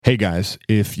Hey guys,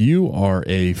 if you are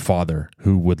a father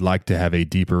who would like to have a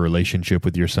deeper relationship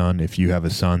with your son, if you have a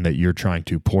son that you're trying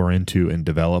to pour into and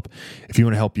develop, if you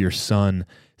want to help your son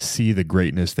see the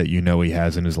greatness that you know he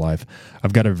has in his life,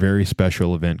 I've got a very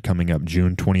special event coming up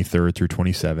June 23rd through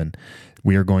 27th.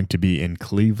 We are going to be in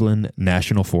Cleveland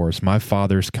National Forest. My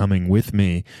father's coming with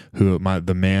me,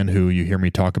 the man who you hear me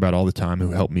talk about all the time,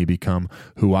 who helped me become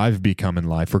who I've become in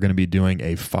life. We're going to be doing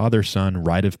a father-son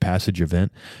rite of passage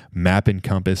event, Map and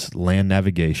Compass land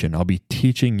navigation. I'll be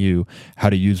teaching you how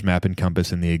to use Map and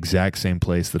Compass in the exact same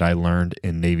place that I learned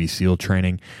in Navy SEAL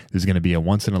training. This is going to be a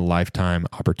once-in-a-lifetime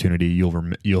opportunity.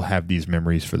 You'll have these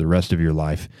memories for the rest of your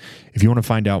life. If you want to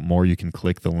find out more, you can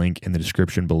click the link in the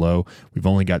description below. We've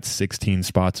only got 16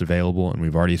 spots available, and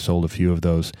we've already sold a few of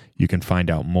those. You can find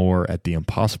out more at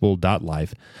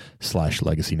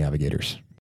theimpossible.life/legacy navigators.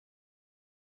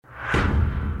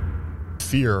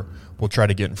 Fear will try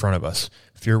to get in front of us.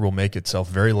 Fear will make itself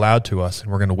very loud to us, and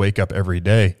we're going to wake up every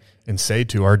day and say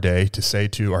to our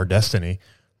destiny,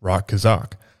 Rock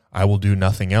Kazak, I will do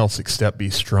nothing else except be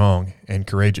strong and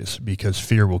courageous, because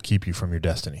fear will keep you from your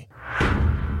destiny.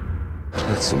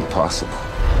 That's impossible.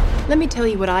 Let me tell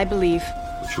you what I believe.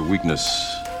 But your weakness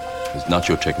is not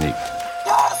your technique.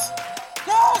 Yes!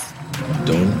 Yes!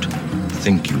 Don't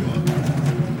think you are.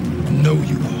 Know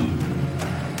you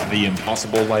are. The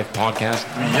Impossible Life Podcast.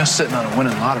 I mean, you're sitting on a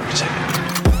winning lottery ticket.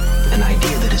 An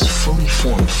idea that is fully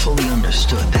formed, fully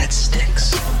understood, that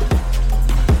sticks.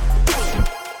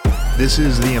 This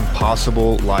is the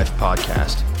Impossible Life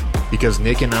Podcast, because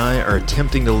Nick and I are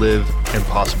attempting to live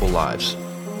impossible lives.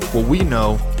 What we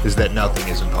know is that nothing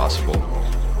is impossible.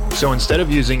 So instead of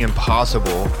using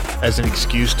impossible as an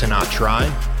excuse to not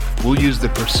try, we'll use the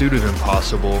pursuit of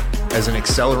impossible as an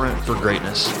accelerant for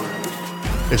greatness.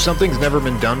 If something's never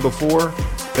been done before,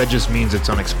 that just means it's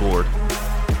unexplored.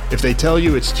 If they tell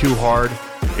you it's too hard,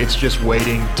 it's just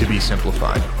waiting to be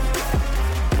simplified.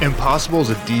 Impossible is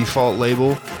a default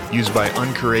label used by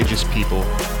uncourageous people,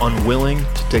 unwilling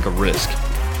to take a risk.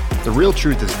 The real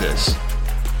truth is this: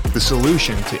 the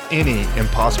solution to any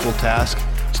impossible task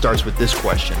starts with this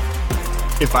question.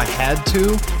 If I had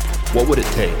to, what would it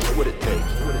take?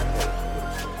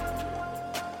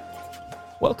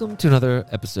 Welcome to another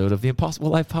episode of the Impossible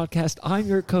Life Podcast. I'm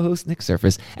your co-host, Nick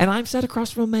Surface, and I'm sat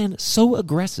across from a man so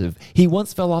aggressive, he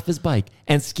once fell off his bike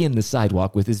and skinned the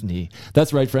sidewalk with his knee.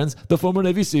 That's right, friends, the former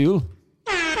Navy SEAL,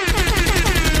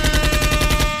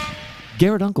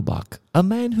 Garrett Unkelbach, a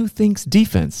man who thinks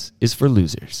defense is for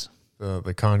losers.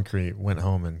 The concrete went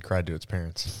home and cried to its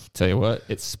parents. Tell you what,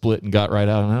 it split and got right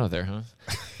out of there, huh?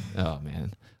 Oh,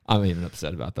 man. I'm even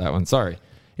upset about that one. Sorry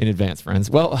in advance, friends.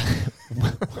 Well,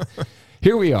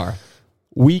 here we are,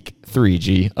 week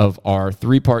 3, of our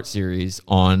 3-part series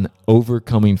on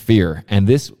overcoming fear. And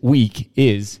this week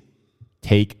is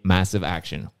take massive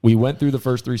action. We went through the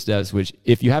first 3 steps, which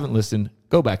if you haven't listened,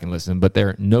 go back and listen. But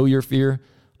they're know your fear,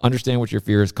 understand what your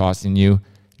fear is costing you,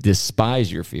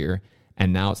 despise your fear,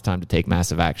 and now it's time to take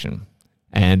massive action.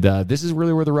 And this is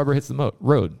really where the rubber hits the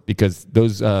road, because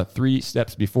those 3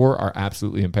 steps before are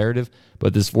absolutely imperative.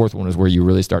 But this 4th one is where you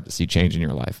really start to see change in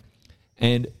your life.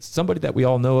 And somebody that we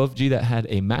all know of, that had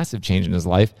a massive change in his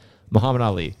life, Muhammad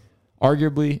Ali.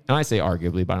 Arguably, and I say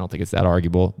arguably, but I don't think it's that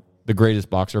arguable, the greatest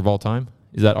boxer of all time.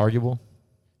 Is that arguable?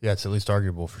 Yeah, it's at least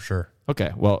arguable for sure.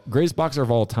 Okay, well, greatest boxer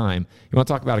of all time. You want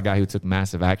to talk about a guy who took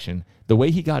massive action. The way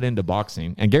he got into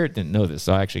boxing, and Garrett didn't know this,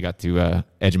 so I actually got to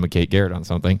educate Garrett on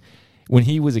something. When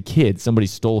he was a kid, somebody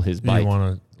stole his bike. You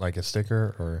want like a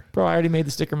sticker? Or Bro, I already made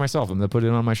the sticker myself. I'm going to put it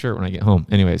on my shirt when I get home.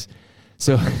 Anyways,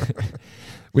 so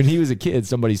when he was a kid,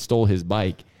 somebody stole his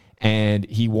bike, and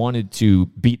he wanted to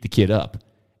beat the kid up.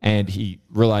 And he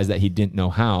realized that he didn't know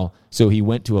how, so he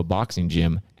went to a boxing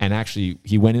gym, and actually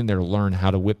he went in there to learn how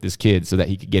to whip this kid so that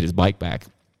he could get his bike back.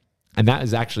 And that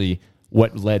is actually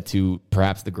what led to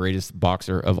perhaps the greatest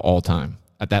boxer of all time.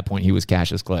 At that point, he was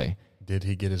Cassius Clay. Did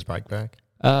he get his bike back?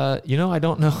 I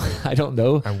don't know. I don't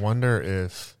know. I wonder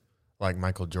if, like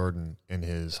Michael Jordan in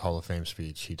his Hall of Fame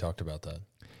speech, he talked about that.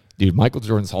 Dude, Michael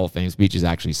Jordan's Hall of Fame speech is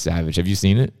actually savage. Have you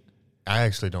seen it? I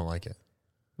actually don't like it.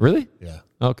 Really? Yeah.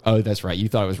 Oh, that's right. You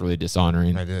thought it was really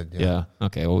dishonoring. I did. Yeah.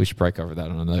 Okay. Well, we should probably cover that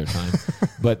on another time.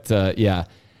 But yeah.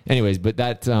 Anyways, but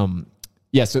that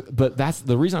yeah. So, but that's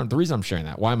the reason. The reason I'm sharing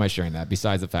that. Why am I sharing that?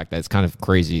 Besides the fact that it's kind of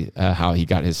crazy how he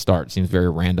got his start. It seems very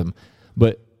random,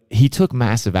 but he took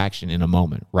massive action in a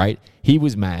moment. Right? He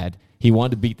was mad. He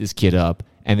wanted to beat this kid up,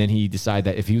 and then he decided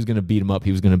that if he was going to beat him up,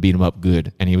 he was going to beat him up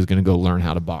good, and he was going to go learn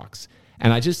how to box.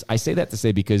 And I say that to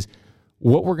say because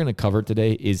what we're going to cover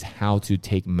today is how to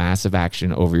take massive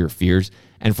action over your fears.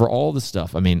 And for all the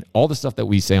stuff, all the stuff that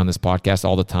we say on this podcast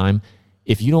all the time,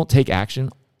 if you don't take action,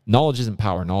 Knowledge isn't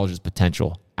power. Knowledge is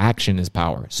potential. Action is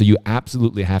power. So you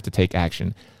absolutely have to take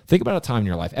action. Think about a time in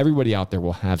your life. Everybody out there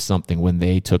will have something when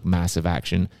they took massive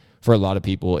action. For a lot of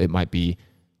people, it might be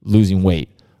losing weight,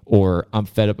 or I'm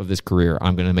fed up of this career.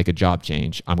 I'm going to make a job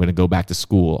change. I'm going to go back to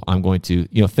school. I'm going to,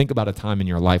 think about a time in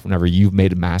your life whenever you've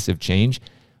made a massive change.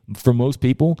 For most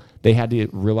people, they had to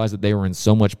realize that they were in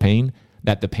so much pain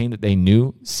that the pain that they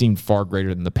knew seemed far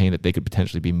greater than the pain that they could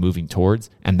potentially be moving towards.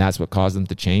 And that's what caused them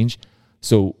to change.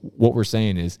 So what we're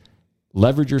saying is,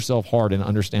 leverage yourself hard and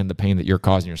understand the pain that you're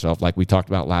causing yourself, like we talked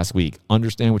about last week.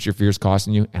 Understand what your fear is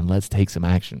costing you, and let's take some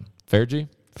action. Fair, G?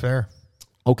 Fair.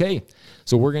 Okay,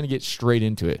 so we're going to get straight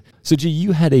into it. So, G,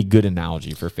 you had a good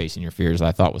analogy for facing your fears that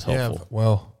I thought was helpful. Yeah,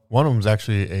 well, one of them is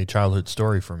actually a childhood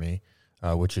story for me,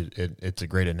 which it's a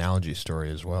great analogy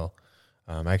story as well.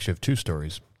 I actually have two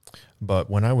stories. But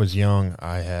when I was young,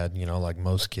 I had, like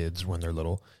most kids when they're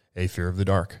little, a fear of the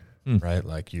dark. Right?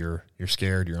 Like you're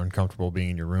scared, you're uncomfortable being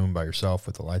in your room by yourself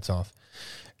with the lights off.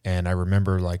 And I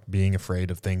remember like being afraid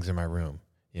of things in my room,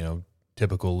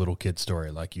 typical little kid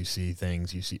story. Like you see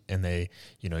things, and they,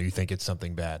 you think it's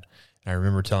something bad. And I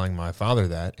remember telling my father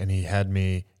that, and he had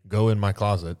me go in my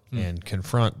closet and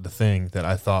confront the thing that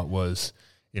I thought was,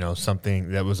 something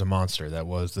that was a monster, that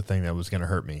was the thing that was going to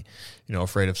hurt me,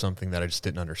 afraid of something that I just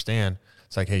didn't understand.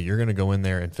 It's like, hey, you're going to go in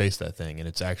there and face that thing, and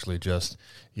it's actually just,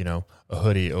 a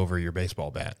hoodie over your baseball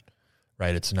bat,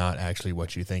 right? It's not actually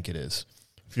what you think it is.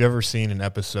 If you've ever seen an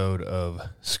episode of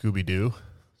Scooby-Doo,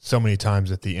 so many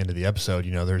times at the end of the episode,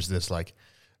 there's this like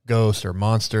ghost or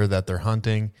monster that they're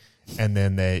hunting, and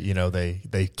then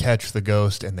they catch the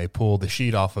ghost and they pull the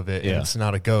sheet off of it, and it's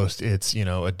not a ghost, it's,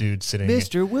 a dude sitting.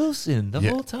 Mr. Wilson the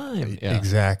whole time. Yeah.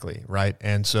 Exactly, right?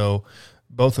 And so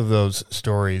both of those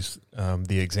stories,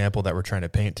 the example that we're trying to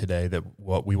paint today, that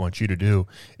what we want you to do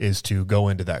is to go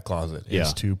into that closet,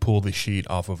 is to pull the sheet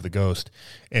off of the ghost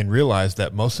and realize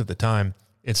that most of the time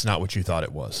it's not what you thought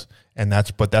it was. And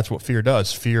that's what fear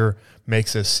does. Fear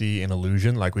makes us see an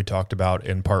illusion, like we talked about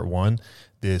in part one,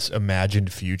 this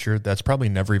imagined future that's probably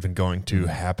never even going to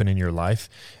happen in your life.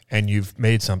 And you've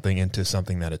made something into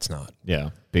something that it's not. Yeah,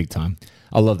 big time.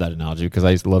 I love that analogy because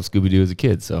I used to love Scooby-Doo as a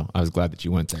kid, so I was glad that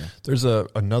you went there. There's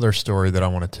another story that I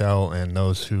want to tell, and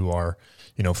those who are,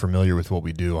 familiar with what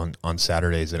we do on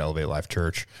Saturdays at Elevate Life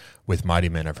Church with Mighty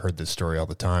Men, I've heard this story all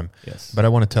the time. Yes. But I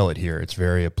want to tell it here. It's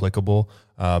very applicable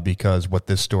because what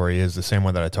this story is, the same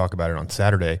way that I talk about it on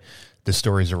Saturday, this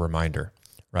story is a reminder,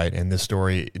 right? And this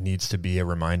story needs to be a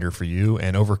reminder for you,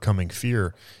 and overcoming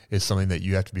fear is something that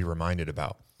you have to be reminded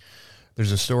about.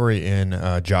 There's a story in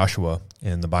Joshua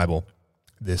in the Bible.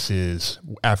 This is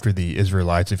after the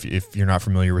Israelites. If you're not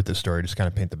familiar with this story, just kind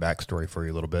of paint the backstory for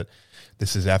you a little bit.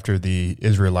 This is after the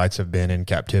Israelites have been in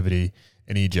captivity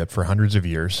in Egypt for hundreds of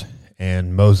years,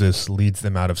 and Moses leads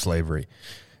them out of slavery,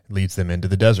 leads them into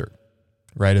the desert,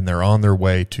 right? And they're on their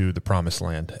way to the promised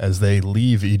land. As they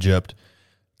leave Egypt,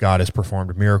 God has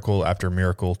performed miracle after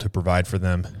miracle to provide for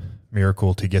them,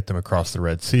 miracle to get them across the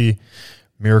Red Sea,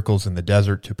 miracles in the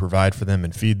desert to provide for them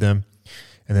and feed them.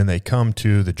 And then they come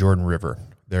to the Jordan River.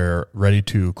 They're ready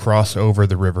to cross over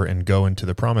the river and go into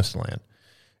the promised land.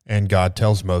 And God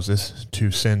tells Moses to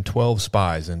send 12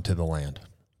 spies into the land.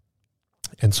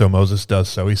 And so Moses does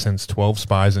so. He sends 12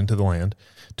 spies into the land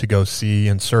to go see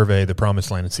and survey the promised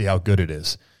land and see how good it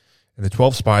is. And the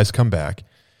 12 spies come back,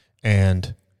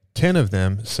 and 10 of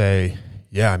them say,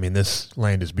 yeah, this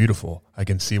land is beautiful. I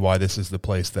can see why this is the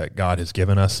place that God has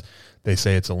given us. They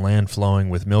say it's a land flowing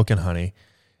with milk and honey,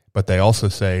 but they also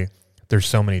say there's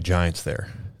so many giants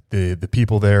there. The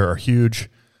people there are huge.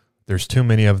 There's too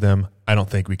many of them. I don't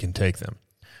think we can take them.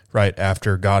 Right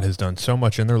after God has done so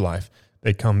much in their life,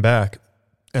 they come back,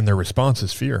 and their response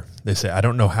is fear. They say, I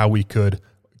don't know how we could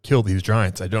kill these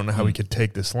giants. I don't know how we could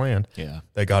take this land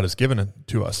that God has given it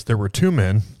to us. There were two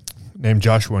men named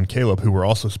Joshua and Caleb who were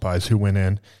also spies who went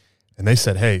in, and they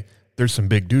said, hey, there's some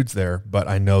big dudes there, but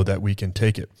I know that we can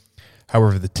take it.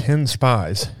 However, the 10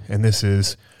 spies, and this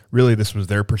was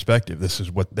their perspective. This is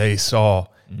what they saw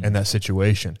in that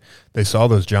situation. They saw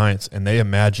those giants, and they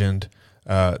imagined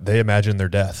their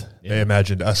death. Yeah. They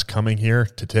imagined us coming here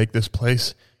to take this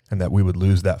place, and that we would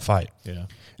lose that fight. Yeah.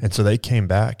 And so they came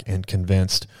back and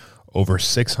convinced over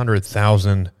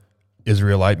 600,000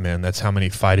 Israelite men. That's how many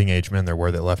fighting age men there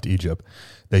were that left Egypt.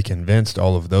 They convinced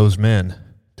all of those men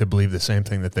to believe the same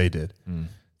thing that they did.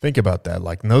 Think about that.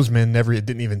 Like, those men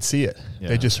didn't even see it. Yeah.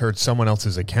 They just heard someone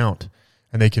else's account,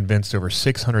 and they convinced over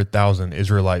 600,000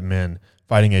 Israelite men,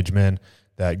 fighting age men,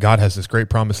 that God has this great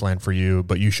promised land for you,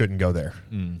 but you shouldn't go there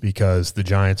because the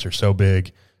giants are so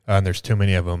big and there's too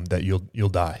many of them that you'll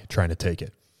die trying to take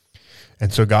it.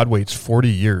 And so God waits 40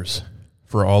 years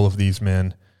for all of these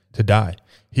men to die.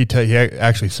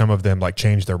 Actually, some of them like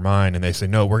change their mind and they say,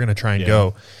 no, we're going to try and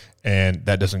go. And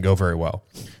that doesn't go very well.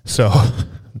 So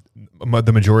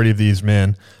the majority of these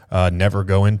men never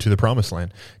go into the promised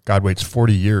land. God waits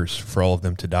 40 years for all of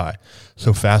them to die.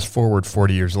 So fast forward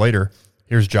 40 years later,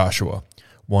 here's Joshua,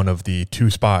 one of the 2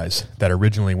 spies that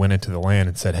originally went into the land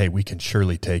and said, hey, we can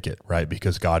surely take it, right?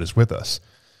 Because God is with us.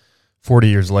 40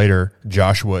 years later,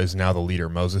 Joshua is now the leader.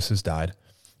 Moses has died,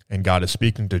 and God is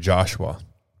speaking to Joshua.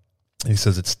 He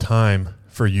says, it's time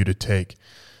for you to take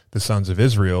the sons of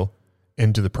Israel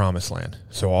into the promised land.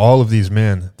 So all of these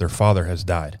men, their father has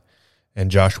died.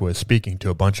 And Joshua is speaking to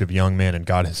a bunch of young men, and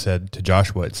God has said to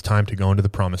Joshua, it's time to go into the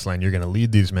promised land. You're going to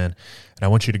lead these men, and I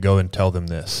want you to go and tell them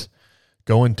this.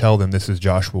 Go and tell them, this is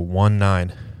Joshua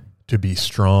 1:9, to be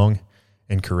strong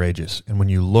and courageous. And when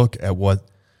you look at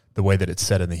the way that it's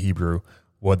said in the Hebrew,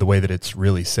 the way that it's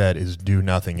really said is do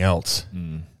nothing else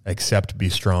except be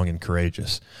strong and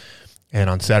courageous. And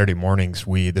on Saturday mornings,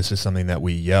 this is something that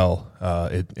we yell.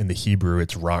 In the Hebrew,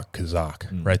 it's Rak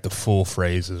Kazak, right? The full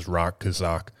phrase is Rak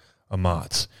Kazak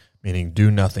Amatz, meaning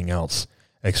do nothing else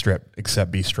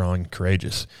except be strong and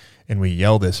courageous. And we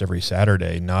yell this every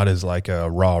Saturday, not as like a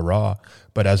rah-rah,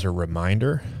 but as a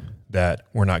reminder that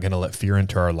we're not going to let fear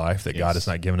into our life, that God has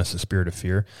not given us a spirit of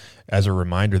fear, as a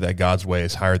reminder that God's way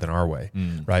is higher than our way,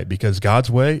 right? Because God's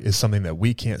way is something that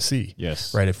we can't see,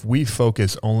 right? If we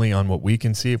focus only on what we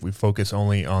can see, if we focus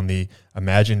only on the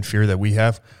imagined fear that we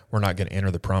have, we're not going to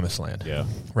enter the promised land,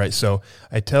 right? So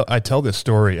I tell this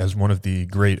story as one of the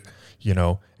great,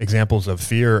 examples of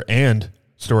fear and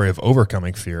story of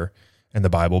overcoming fear in the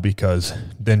Bible, because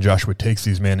then Joshua takes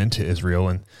these men into Israel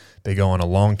and they go on a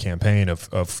long campaign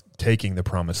of taking the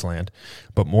promised land.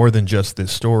 But more than just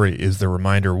this story is the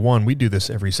reminder, one, we do this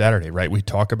every Saturday, right? We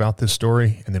talk about this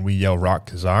story and then we yell Rak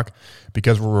Kazak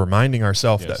because we're reminding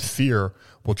ourselves that fear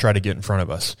will try to get in front of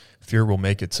us. Fear will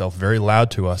make itself very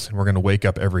loud to us, and we're going to wake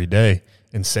up every day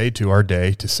and say to our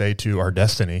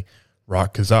destiny,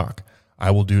 Rak Kazak. I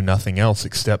will do nothing else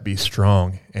except be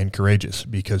strong and courageous,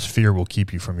 because fear will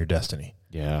keep you from your destiny.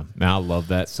 Yeah, man, I love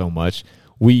that so much.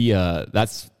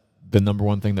 That's the number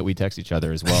one thing that we text each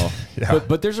other as well.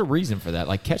 But there's a reason for that.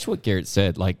 Like, catch what Garrett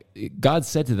said. Like, God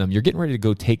said to them, you're getting ready to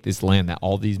go take this land that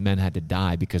all these men had to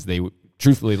die because they,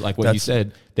 truthfully, like what you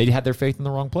said, they had their faith in the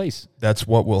wrong place. That's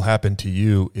what will happen to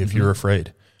you if you're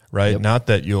afraid, right? Not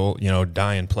that you'll,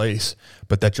 die in place,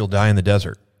 but that you'll die in the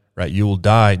desert, right? You will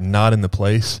die not in the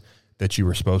place that you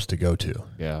were supposed to go to.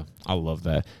 Yeah, I love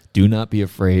that. Do not be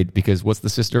afraid, because what's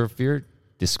the sister of fear?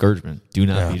 Discouragement. Do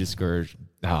not be discouraged.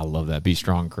 Oh, I love that. Be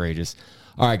strong, courageous.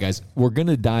 All right, guys, we're going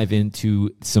to dive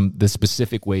into the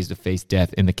specific ways to face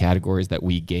death in the categories that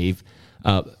we gave.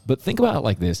 But think about it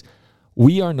like this.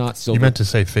 We are not so... You meant to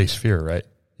say face fear, right?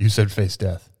 You said face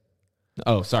death.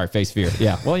 Oh, sorry, face fear.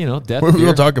 Yeah, well, death.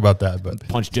 We'll talk about that, but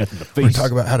punch death in the face. We'll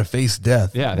talk about how to face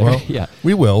death. Yeah, well,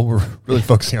 we will. We're really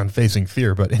focusing on facing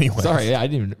fear, but anyway. Sorry, I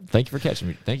didn't even. Thank you for catching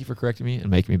me. Thank you for correcting me and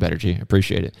making me better, G. I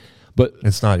appreciate it. But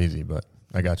it's not easy, but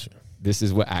I got you. This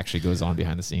is what actually goes on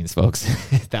behind the scenes, folks.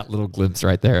 That little glimpse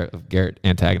right there of Garrett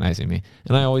antagonizing me,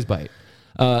 and I always bite.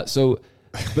 But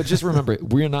just remember,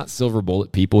 we're not silver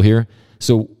bullet people here.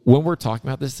 So when we're talking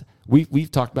about this,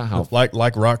 we've talked about how like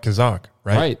Rak Kazak,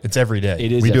 right? It's every day.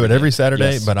 It is. We do it every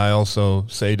Saturday, but I also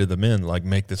say to the men, like,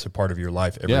 make this a part of your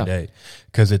life every day,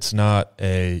 because it's not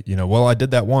a I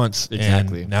did that once,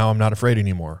 and now I'm not afraid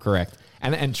anymore. Correct.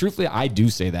 And truthfully, I do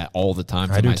say that all the time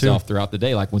to myself throughout the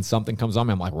day. Like, when something comes on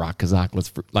me, I'm like, Rak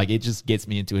Kazak, it just gets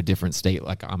me into a different state.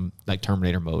 Like, I'm like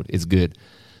Terminator mode. It's good.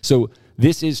 So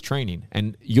this is training,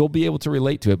 and you'll be able to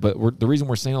relate to it. But the reason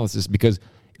we're saying all this is because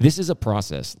this is a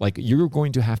process. Like, you're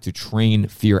going to have to train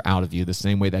fear out of you the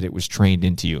same way that it was trained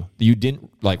into you. You didn't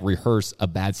rehearse a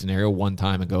bad scenario one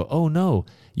time and go, oh no.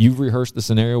 You've rehearsed the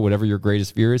scenario, whatever your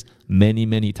greatest fear is, many,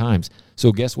 many times.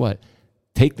 So guess what?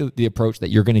 Take the approach that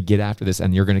you're going to get after this,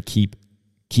 and you're going to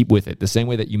keep with it. The same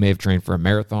way that you may have trained for a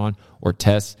marathon or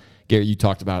tests. Gary, you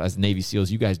talked about as Navy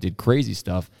SEALs, you guys did crazy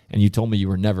stuff, and you told me you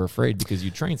were never afraid because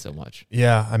you trained so much.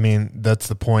 Yeah, I mean, that's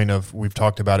the point of, we've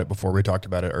talked about it before. We talked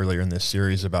about it earlier in this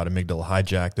series about amygdala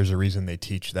hijack. There's a reason they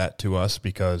teach that to us,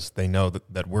 because they know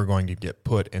that we're going to get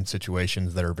put in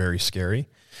situations that are very scary.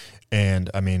 And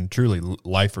I mean, truly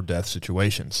life or death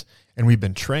situations. And we've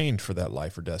been trained for that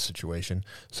life or death situation.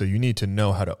 So you need to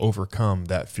know how to overcome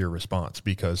that fear response,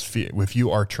 because if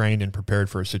you are trained and prepared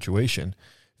for a situation,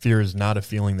 fear is not a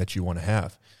feeling that you want to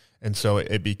have. And so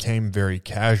it became very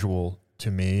casual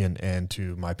to me and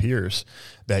to my peers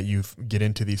that you get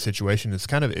into these situations. It's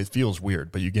kind of, it feels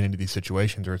weird, but you get into these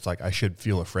situations where it's like, I should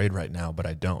feel afraid right now, but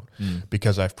I don't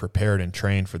because I've prepared and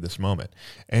trained for this moment.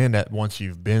 And that once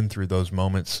you've been through those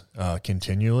moments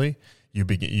continually,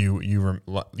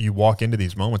 you walk into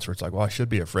these moments where it's like, well, I should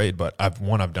be afraid, but I've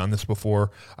done this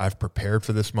before. I've prepared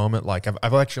for this moment. Like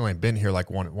I've actually been here like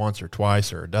once or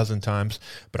twice or a dozen times,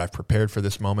 but I've prepared for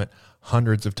this moment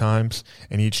hundreds of times.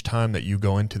 And each time that you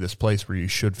go into this place where you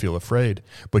should feel afraid,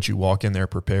 but you walk in there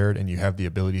prepared and you have the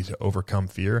ability to overcome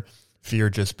fear,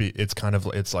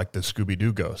 it's like the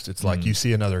Scooby-Doo ghost. It's like you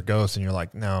see another ghost and you're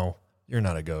like, no, you're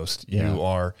not a ghost. Yeah. You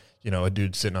are, a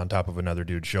dude sitting on top of another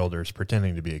dude's shoulders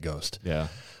pretending to be a ghost. Yeah.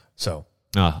 So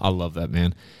I love that,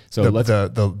 man. So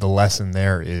the lesson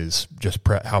there is just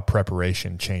how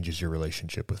preparation changes your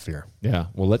relationship with fear. Yeah.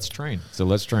 Well, let's train. So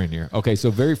let's train here. Okay.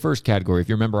 So very first category, if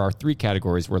you remember, our 3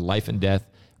 categories were life and death,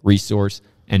 resource,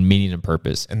 and meaning and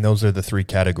purpose. And those are the 3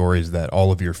 categories that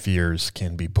all of your fears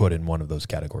can be put in one of those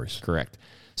categories. Correct.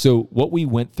 So what we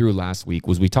went through last week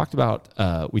was we talked about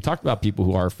people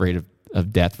who are afraid of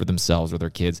death for themselves or their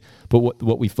kids. But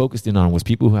what we focused in on was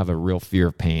people who have a real fear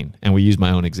of pain. And we used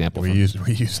my own example. We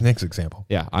used Nick's example.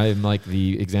 Yeah, I am like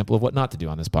the example of what not to do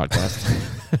on this podcast.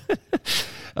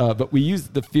 But we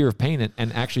used the fear of pain.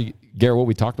 And actually, Garrett, what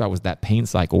we talked about was that pain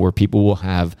cycle where people will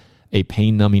have a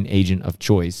pain-numbing agent of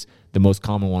choice. The most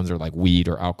common ones are like weed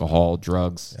or alcohol,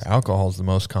 drugs. Yeah, alcohol is the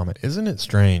most common. Isn't it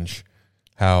strange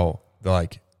how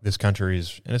this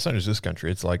country's, and it's not just this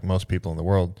country, it's like most people in the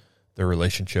world, their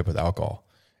relationship with alcohol.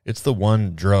 It's the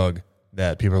one drug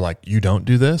that people are like, you don't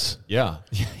do this? Yeah.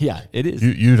 Yeah, it is.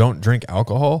 You don't drink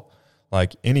alcohol?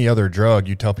 Like any other drug,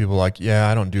 you tell people like, yeah,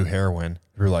 I don't do heroin.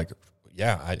 You're like,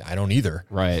 yeah, I don't either.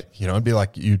 Right. It'd be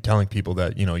like you telling people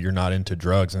that, you're not into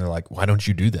drugs and they're like, why don't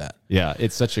you do that? Yeah.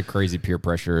 It's such a crazy peer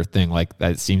pressure thing. Like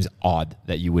that, it seems odd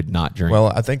that you would not drink. Well,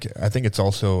 I think it's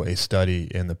also a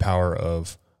study in the power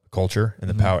of culture and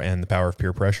the power of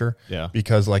peer pressure. Yeah.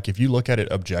 Because like if you look at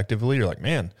it objectively, you're like,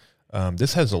 man,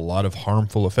 this has a lot of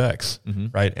harmful effects,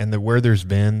 right? And where there's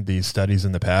been these studies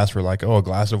in the past where like, oh, a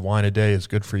glass of wine a day is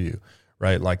good for you,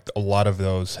 right? Like a lot of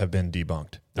those have been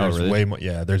debunked. There's really? way more.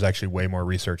 Yeah, there's actually way more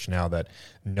research now that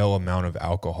no amount of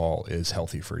alcohol is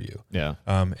healthy for you. Yeah.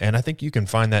 And I think you can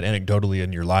find that anecdotally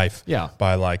in your life. Yeah.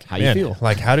 By like, how you feel.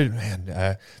 Like, how did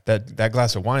that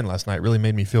glass of wine last night really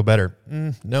made me feel better?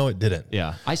 No, it didn't.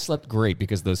 Yeah. I slept great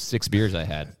because those 6 beers I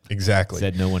had. Exactly.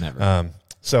 Said no one ever.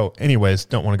 So, anyways,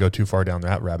 don't want to go too far down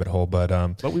that rabbit hole, but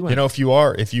we went. if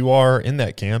you are in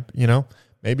that camp,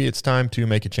 maybe it's time to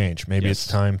make a change. Maybe it's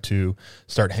time to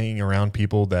start hanging around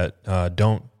people that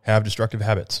don't have destructive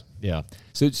habits. Yeah.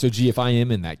 So G, if I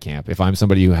am in that camp, if I'm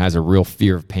somebody who has a real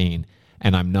fear of pain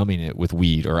and I'm numbing it with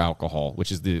weed or alcohol,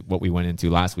 which is what we went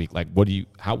into last week, like what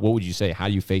would you say? How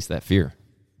do you face that fear?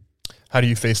 How do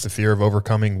you face the fear of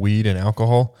overcoming weed and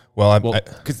alcohol? Well,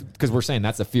 because we're saying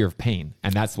that's a fear of pain,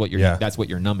 and that's what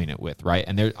you're numbing it with, right?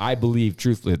 And I believe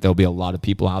truthfully that there'll be a lot of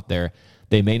people out there.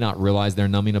 They may not realize they're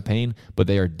numbing a pain, but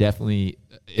they are definitely,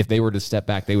 if they were to step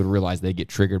back, they would realize they get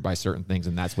triggered by certain things,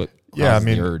 and that's what causes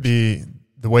the urge.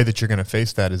 The way that you're going to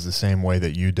face that is the same way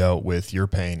that you dealt with your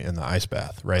pain in the ice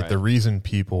bath, right? The reason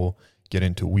people get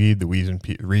into weed, the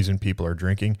reason people are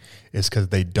drinking is because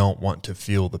they don't want to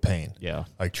feel the pain. Yeah.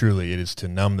 Like truly, it is to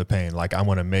numb the pain. Like I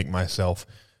want to make myself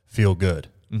feel good.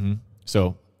 Mm-hmm.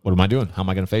 So what am I doing? How am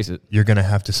I going to face it? You're going to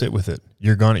have to sit with it.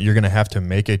 You're going to have to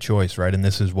make a choice, right? And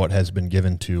this is what has been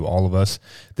given to all of us.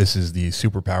 This is the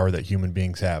superpower that human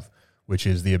beings have, which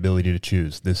is the ability to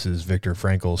choose. This is Viktor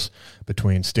Frankl's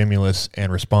between stimulus and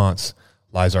response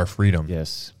lies our freedom.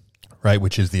 Yes. Right,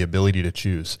 which is the ability to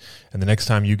choose. And the next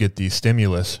time you get the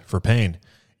stimulus for pain,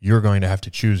 you're going to have to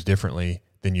choose differently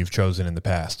than you've chosen in the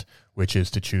past, which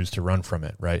is to choose to run from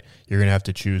it, right? You're going to have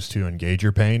to choose to engage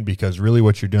your pain, because really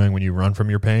what you're doing when you run from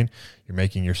your pain, you're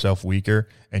making yourself weaker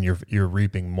and you're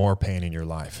reaping more pain in your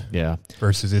life. Yeah.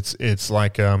 Versus it's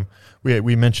like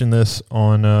we mentioned this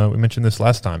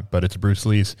last time, but it's Bruce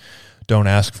Lee's don't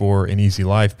ask for an easy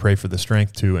life, pray for the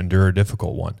strength to endure a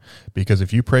difficult one. Because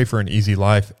if you pray for an easy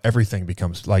life, everything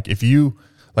becomes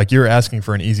you're asking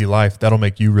for an easy life, that'll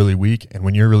make you really weak. And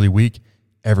when you're really weak,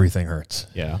 everything hurts.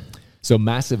 Yeah. So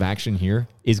massive action here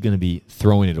is going to be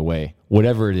throwing it away.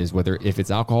 Whatever it is, if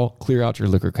it's alcohol, clear out your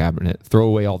liquor cabinet, throw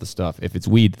away all the stuff. If it's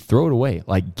weed, throw it away.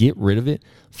 Like, get rid of it.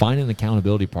 Find an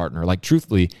accountability partner. Like,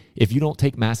 truthfully, if you don't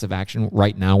take massive action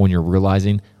right now when you're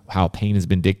realizing how pain has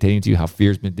been dictating to you, how fear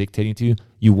has been dictating to you,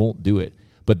 you won't do it.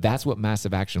 But that's what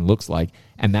massive action looks like,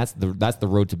 and that's the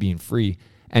road to being free.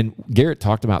 And Garrett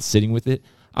talked about sitting with it.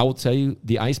 I will tell you,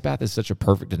 the ice bath is such a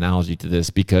perfect analogy to this,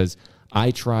 because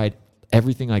I tried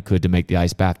everything I could to make the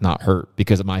ice bath not hurt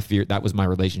because of my fear. That was my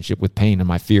relationship with pain, and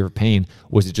my fear of pain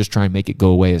was to just try and make it go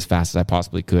away as fast as I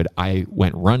possibly could. I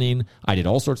went running. I did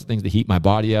all sorts of things to heat my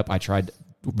body up. I tried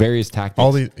various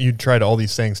tactics. You tried all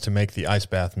these things to make the ice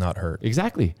bath not hurt.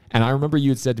 Exactly. And I remember you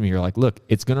had said to me, you're like, look,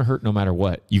 it's going to hurt no matter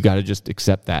what. You got to just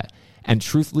accept that. And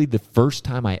truthfully, the first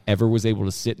time I ever was able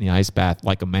to sit in the ice bath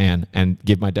like a man and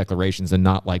give my declarations and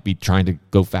not like be trying to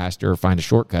go faster or find a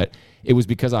shortcut, it was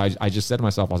because I just said to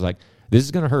myself, I was like, this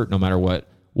is going to hurt no matter what,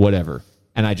 whatever.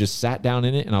 And I just sat down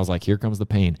in it and I was like, here comes the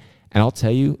pain. And I'll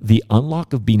tell you, the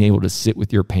unlock of being able to sit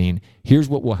with your pain, here's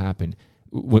what will happen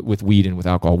with weed and with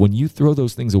alcohol. When you throw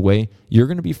those things away, you're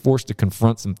going to be forced to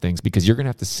confront some things because you're going to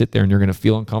have to sit there and you're going to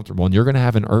feel uncomfortable and you're going to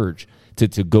have an urge to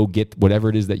go get whatever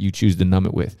it is that you choose to numb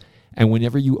it with. And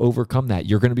whenever you overcome that,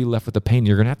 you're going to be left with the pain.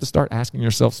 You're going to have to start asking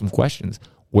yourself some questions.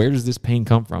 Where does this pain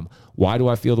come from? Why do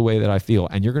I feel the way that I feel?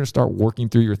 And you're going to start working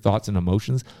through your thoughts and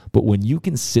emotions. But when you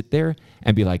can sit there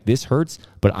and be like, this hurts,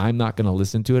 but I'm not going to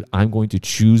listen to it. I'm going to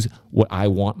choose what I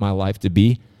want my life to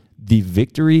be. The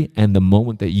victory and the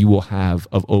moment that you will have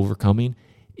of overcoming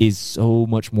is so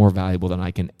much more valuable than I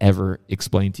can ever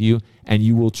explain to you. And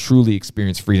you will truly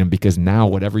experience freedom because now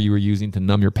whatever you were using to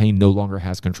numb your pain no longer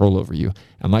has control over you.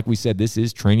 And like we said, this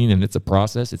is training and it's a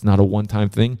process. It's not a one-time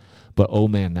thing. But oh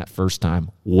man, that first time,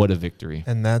 what a victory.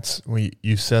 And that's,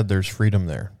 you said there's freedom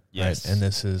there. Yes. Right? And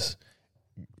this is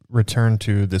return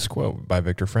to this quote by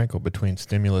Viktor Frankl, between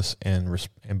stimulus and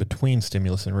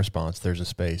response, there's a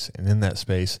space. And in that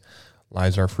space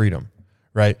lies our freedom.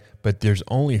 Right. But there's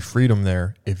only freedom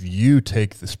there if you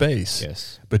take the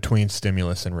space between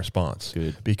stimulus and response.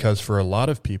 Good. Because for a lot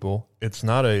of people, it's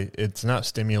not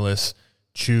stimulus,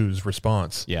 choose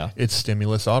response. Yeah. It's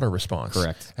stimulus auto response.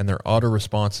 Correct. And their auto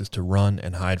response is to run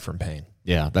and hide from pain.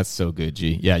 Yeah, that's so good,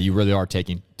 G. Yeah, you really are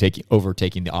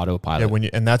overtaking the autopilot. Yeah,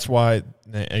 and that's why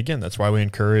we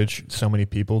encourage so many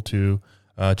people to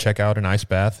check out an ice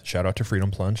bath. Shout out to Freedom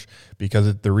Plunge,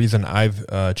 because the reason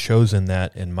I've chosen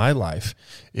that in my life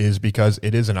is because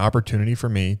it is an opportunity for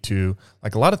me to,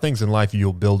 like a lot of things in life,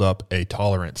 you'll build up a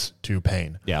tolerance to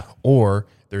pain. Yeah. Or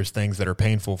there's things that are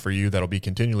painful for you that'll be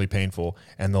continually painful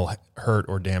and they'll hurt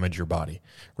or damage your body,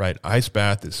 right? Ice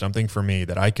bath is something for me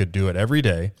that I could do it every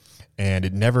day and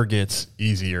it never gets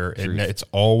easier. It's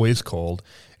always cold,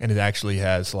 and it actually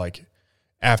has, like,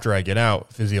 after I get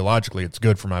out, physiologically, it's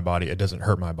good for my body. It doesn't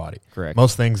hurt my body. Correct.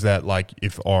 Most things that, like,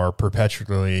 if are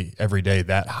perpetually every day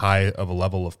that high of a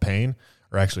level of pain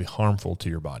are actually harmful to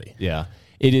your body. Yeah.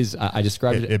 It is. I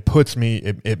described it.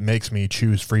 It makes me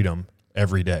choose freedom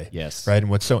every day. Yes. Right. And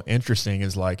what's so interesting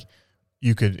is, like,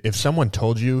 if someone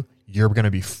told you you're going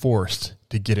to be forced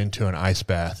to get into an ice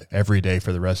bath every day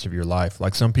for the rest of your life,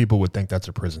 like, some people would think that's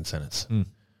a prison sentence.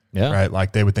 Yeah. Right.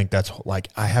 Like, they would think that's, like,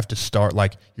 I have to start,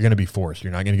 like, you're going to be forced.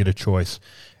 You're not going to get a choice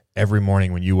every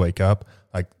morning when you wake up.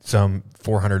 Like, some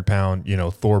 400-pound,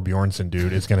 Thor Bjornsson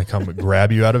dude is going to come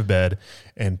grab you out of bed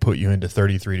and put you into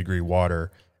 33-degree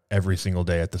water every single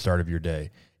day at the start of your day.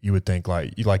 You would think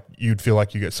you'd feel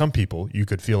like some people, you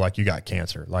could feel like you got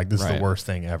cancer. Like, this is the worst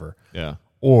thing ever. Yeah.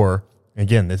 Or,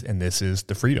 again, this is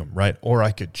the freedom, right? Or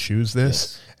I could choose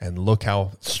this and look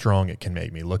how strong it can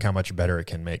make me. Look how much better it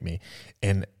can make me.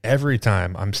 And every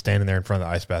time I'm standing there in front of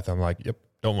the ice bath, I'm like, yep,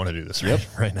 don't want to do this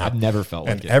right now. I've never felt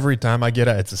like it. And every time I get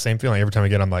it, it's the same feeling. Every time I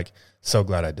get it, I'm like, so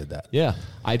glad I did that. Yeah.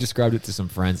 I described it to some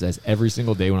friends as every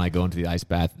single day when I go into the ice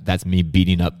bath, that's me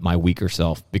beating up my weaker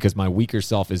self, because my weaker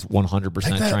self is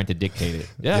 100% trying to dictate it.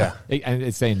 Yeah. And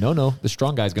it's saying, no, the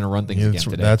strong guy's going to run things again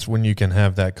today. That's when you can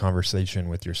have that conversation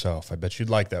with yourself. I bet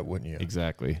you'd like that, wouldn't you?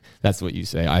 Exactly. That's what you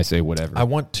say. I say whatever. I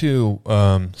want to,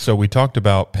 so we talked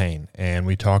about pain, and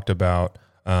we talked about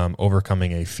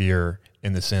overcoming a fear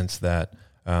in the sense that,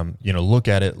 look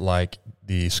at it like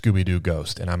the Scooby-Doo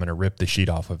ghost, and I'm going to rip the sheet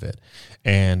off of it.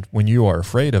 And when you are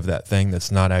afraid of that thing that's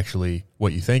not actually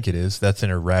what you think it is, that's an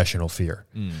irrational fear,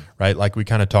 right? Like we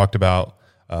kind of talked about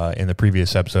in the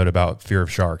previous episode about fear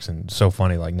of sharks. And so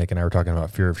funny, like Nick and I were talking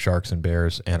about fear of sharks and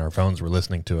bears, and our phones were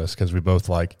listening to us because we both,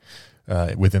 like,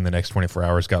 within the next 24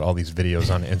 hours got all these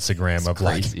videos on Instagram of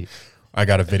crazy. Like, I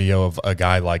got a video of a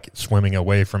guy, like, swimming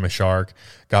away from a shark,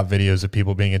 got videos of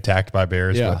people being attacked by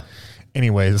bears. Yeah. But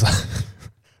anyways,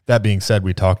 that being said,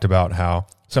 we talked about how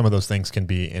some of those things can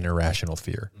be an irrational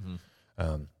fear.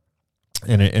 And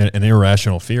an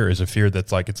irrational fear is a fear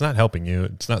that's, like, it's not helping you,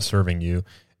 it's not serving you,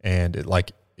 and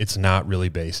it's not really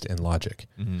based in logic.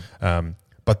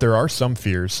 But there are some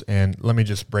fears, and let me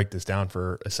just break this down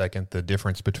for a second, the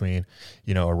difference between,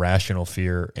 a rational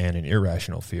fear and an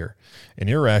irrational fear. An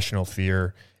irrational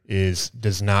fear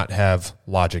does not have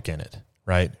logic in it,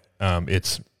 right?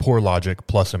 It's poor logic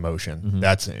plus emotion.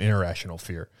 That's an irrational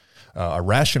fear. A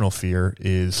rational fear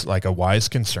is like a wise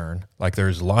concern, like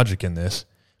there's logic in this,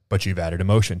 but you've added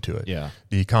emotion to it. Yeah.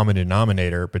 The common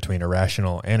denominator between a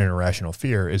rational and an irrational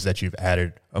fear is that you've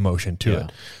added emotion to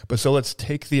it. But so let's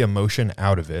take the emotion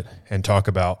out of it and talk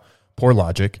about poor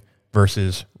logic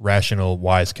versus rational,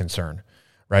 wise concern,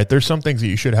 right? There's some things that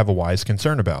you should have a wise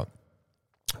concern about.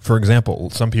 For example,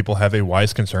 some people have a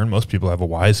wise concern. Most people have a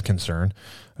wise concern.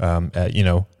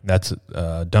 That's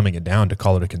dumbing it down to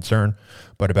call it a concern,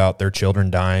 but about their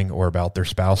children dying or about their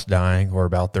spouse dying or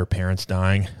about their parents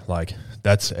dying, like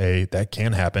that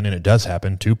can happen, and it does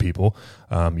happen to people.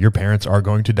 Your parents are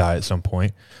going to die at some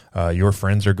point. Your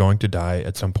friends are going to die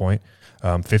at some point.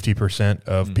 50%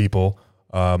 of people,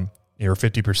 or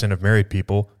 50% of married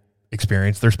people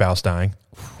experience their spouse dying.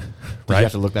 Did you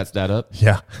have to look that stat up?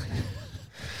 Yeah.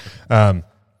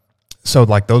 So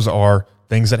like those are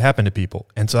things that happen to people.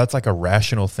 And so that's like a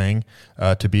rational thing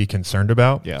to be concerned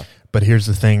about. Yeah. But here's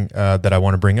the thing that I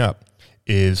want to bring up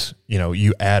is,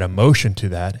 you add emotion to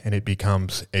that and it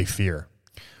becomes a fear.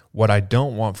 What I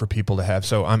don't want for people to have,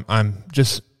 so I'm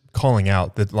just calling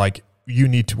out that like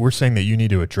we're saying that you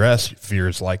need to address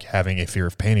fears like having a fear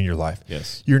of pain in your life.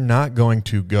 Yes. You're not going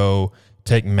to go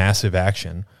take massive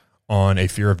action on a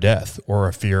fear of death or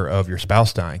a fear of your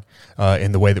spouse dying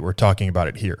in the way that we're talking about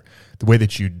it here. The way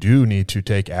that you do need to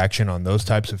take action on those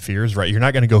types of fears, right? You're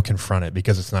not going to go confront it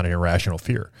because it's not an irrational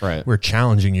fear. Right. We're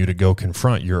challenging you to go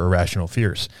confront your irrational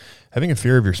fears. Having a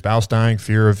fear of your spouse dying,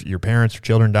 fear of your parents or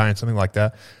children dying, something like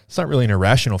that, it's not really an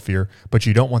irrational fear, but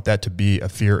you don't want that to be a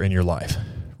fear in your life.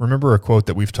 Remember a quote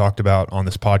that we've talked about on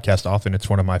this podcast often. It's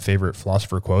one of my favorite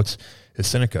philosopher quotes, is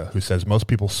Seneca, who says most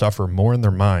people suffer more in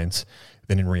their minds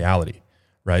than in reality,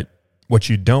 right? What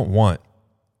you don't want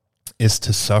is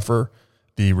to suffer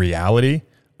the reality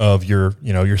of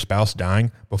your spouse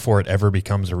dying before it ever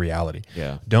becomes a reality.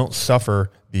 Yeah. Don't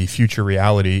suffer the future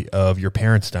reality of your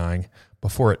parents dying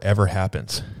before it ever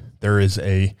happens. There is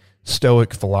a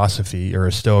Stoic philosophy or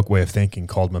a Stoic way of thinking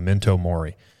called memento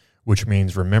mori, which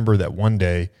means remember that one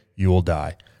day you will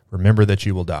die. Remember that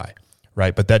you will die,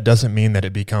 right? But that doesn't mean that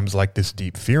it becomes like this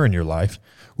deep fear in your life.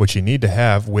 What you need to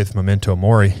have with memento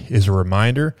mori is a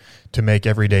reminder to make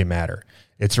every day matter.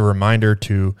 It's a reminder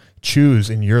to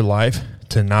choose in your life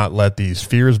to not let these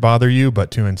fears bother you, but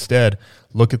to instead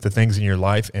look at the things in your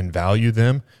life and value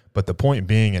them. But the point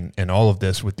being in all of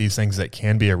this with these things that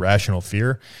can be a rational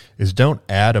fear is don't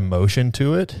add emotion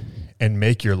to it and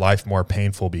make your life more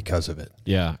painful because of it.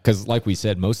 Yeah, because like we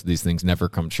said, most of these things never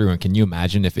come true. And can you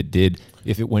imagine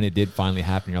when it did finally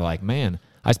happen, you're like, man,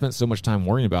 I spent so much time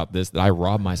worrying about this that I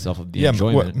robbed myself of the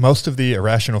enjoyment. Most of the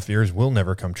irrational fears will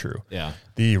never come true. Yeah.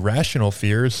 The rational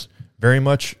fears very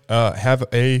much have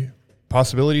a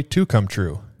possibility to come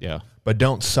true. Yeah. But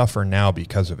don't suffer now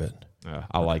because of it.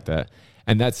 I like that.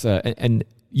 And that's and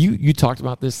you talked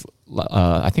about this,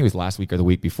 I think it was last week or the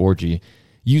week before, G.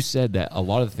 You said that a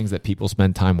lot of the things that people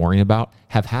spend time worrying about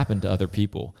have happened to other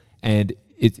people. And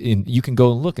you can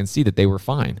go and look and see that they were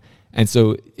fine. And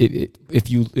so if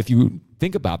you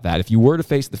think about that, if you were to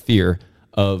face the fear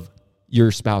of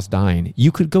your spouse dying,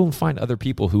 you could go and find other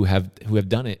people who have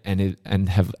done it and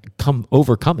have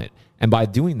overcome it. And by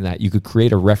doing that, you could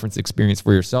create a reference experience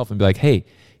for yourself and be like, hey,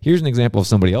 here's an example of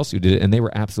somebody else who did it and they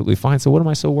were absolutely fine. So what am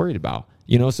I so worried about?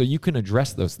 So you can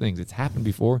address those things. It's happened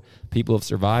before. People have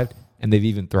survived and they've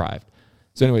even thrived.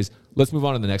 So anyways, let's move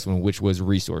on to the next one, which was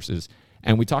resources.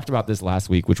 And we talked about this last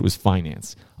week, which was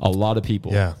finance. A lot of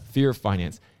people, fear of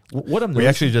finance. We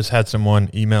actually just had someone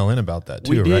email in about that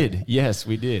too, right? We did. Right? Yes,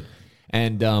 we did.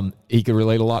 And he could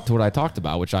relate a lot to what I talked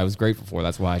about, which I was grateful for.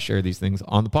 That's why I share these things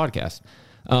on the podcast.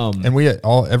 And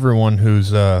everyone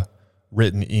who's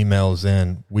written emails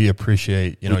in, we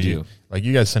appreciate,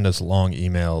 you guys send us long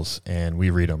emails and we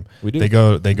read them. We do.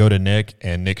 They go to Nick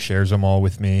and Nick shares them all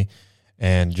with me.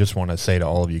 And just want to say to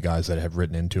all of you guys that have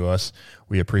written into us,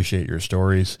 we appreciate your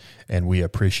stories and we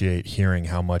appreciate hearing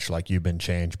how much like you've been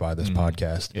changed by this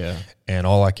podcast. Yeah. And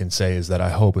all I can say is that I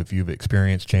hope if you've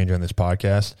experienced change on this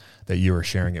podcast, that you are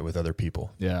sharing it with other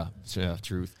people. Yeah,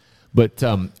 truth. But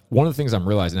one of the things I'm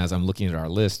realizing as I'm looking at our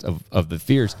list of the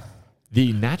fears,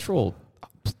 the natural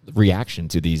reaction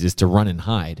to these is to run and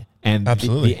hide. And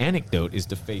the anecdote is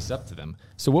to face up to them.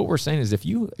 So what we're saying is if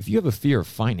you have a fear of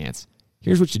finance,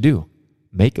 here's what you do.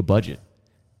 Make a budget.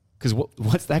 Because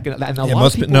what's that going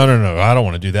to... No, I don't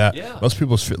want to do that. Yeah. Most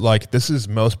people's... this is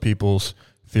most people's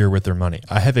fear with their money.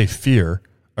 I have a fear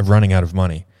of running out of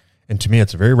money. And to me,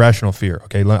 it's a very rational fear.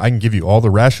 Okay, I can give you all the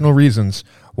rational reasons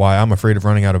why I'm afraid of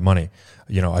running out of money.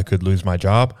 You know, I could lose my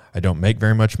job. I don't make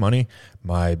very much money.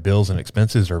 My bills and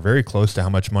expenses are very close to how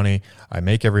much money I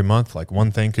make every month. Like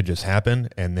one thing could just happen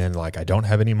and then like I don't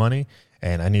have any money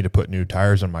and I need to put new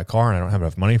tires on my car and I don't have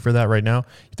enough money for that right now.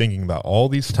 You're thinking about all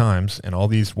these times and all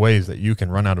these ways that you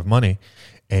can run out of money,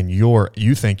 and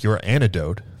you think your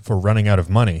antidote for running out of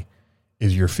money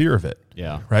is your fear of it.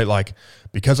 Yeah. Right? Like,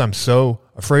 because I'm so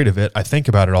afraid of it, I think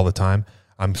about it all the time.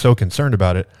 I'm so concerned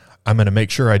about it. I'm going to make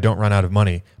sure I don't run out of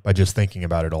money by just thinking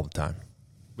about it all the time.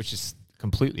 Which is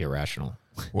completely irrational.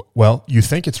 Well, you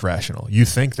think it's rational. You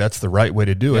think that's the right way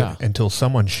to do Yeah. it until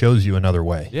someone shows you another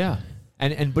way. Yeah.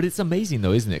 But it's amazing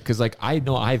though, isn't it? Because like I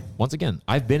know I've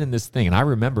been in this thing, and I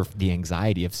remember the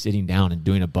anxiety of sitting down and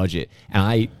doing a budget, and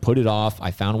I put it off. I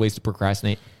found ways to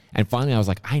procrastinate, and finally I was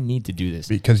like, I need to do this.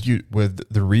 Because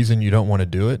the reason you don't want to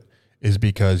do it is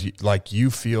because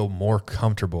you feel more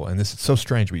comfortable, and this is so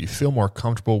strange, but you feel more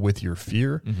comfortable with your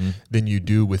fear than you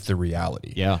do with the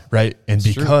reality. Yeah. Right. And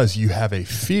It's because you have a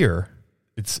fear,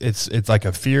 it's like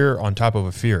a fear on top of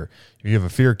a fear. You have a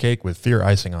fear cake with fear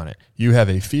icing on it. You have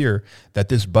a fear that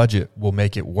this budget will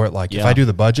make it work. Like if I do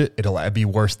the budget, it'll be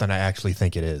worse than I actually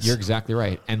think it is. You're exactly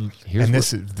right. And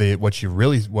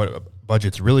what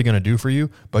budget's really going to do for you.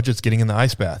 Budget's getting in the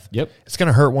ice bath. Yep. It's going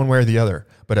to hurt one way or the other,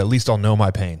 but at least I'll know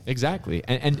my pain. Exactly.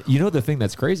 And you know, the thing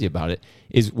that's crazy about it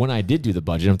is when I did do the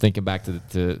budget, I'm thinking back to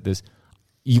this,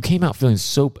 you came out feeling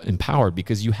so empowered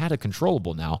because you had a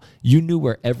controllable now. You knew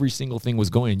where every single thing was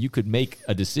going, and you could make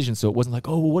a decision. So it wasn't like,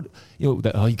 oh, well, what,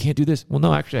 you can't do this. Well,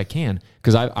 no, actually I can,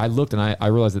 because I looked and I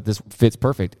realized that this fits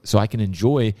perfect. So I can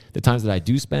enjoy the times that I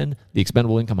do spend, the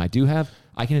expendable income I do have.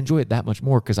 I can enjoy it that much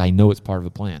more because I know it's part of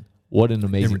the plan. What an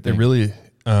amazing thing. It really,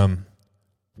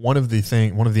 one of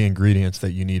the ingredients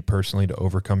that you need personally to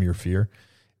overcome your fear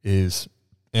is,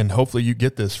 and hopefully you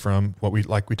get this from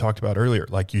we talked about earlier,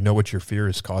 like, you know what your fear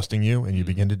is costing you and you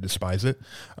begin to despise it.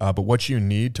 But what you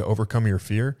need to overcome your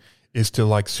fear is to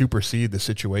like supersede the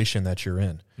situation that you're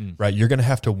in, right? You're going to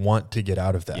have to want to get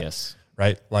out of that. Yes.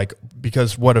 Right. Like,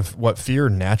 because what fear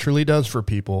naturally does for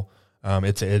people,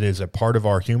 it is a part of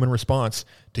our human response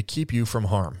to keep you from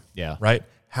harm. Yeah. Right.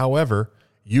 However,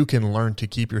 you can learn to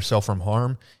keep yourself from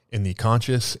harm in the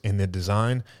conscious, in the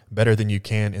design, better than you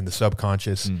can in the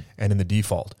subconscious and in the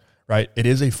default, right? It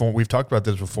is a form. We've talked about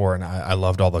this before, and I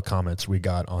loved all the comments we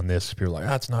got on this. People are like,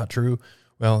 that's not true.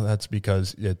 Well, that's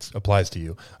because it applies to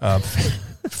you.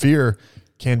 Fear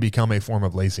can become a form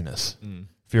of laziness.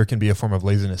 Fear can be a form of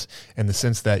laziness in the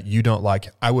sense that you don't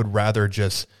I would rather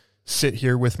just sit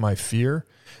here with my fear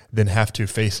than have to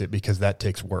face it, because that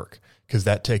takes work, because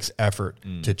that takes effort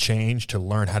to change, to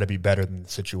learn how to be better than the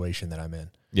situation that I'm in.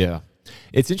 Yeah.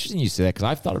 It's interesting you say that, because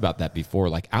I've thought about that before.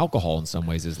 Like alcohol in some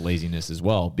ways is laziness as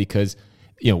well, because,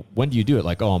 when do you do it?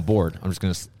 Like, oh, I'm bored, I'm just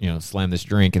going to, slam this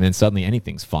drink, and then suddenly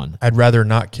anything's fun. I'd rather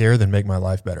not care than make my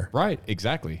life better. Right.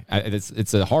 Exactly.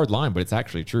 It's a hard line, but it's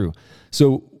actually true.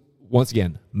 So once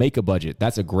again, make a budget.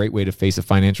 That's a great way to face a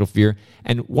financial fear.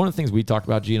 And one of the things we talked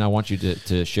about, G, and I want you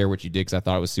to share what you did, because I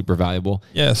thought it was super valuable.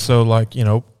 Yeah. So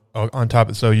on top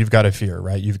of, so you've got a fear,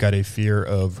 right? You've got a fear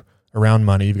of around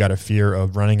money. You've got a fear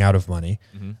of running out of money,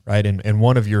 right? And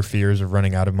one of your fears of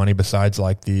running out of money, besides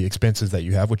like the expenses that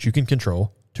you have, which you can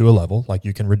control to a level, like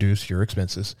you can reduce your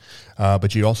expenses,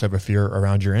 but you also have a fear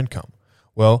around your income.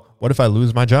 Well, what if I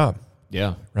lose my job?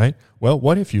 Yeah. Right. Well,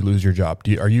 what if you lose your job?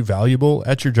 Are you valuable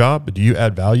at your job? Do you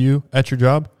add value at your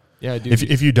job? Yeah, I do.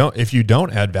 If you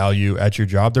don't add value at your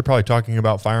job, they're probably talking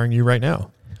about firing you right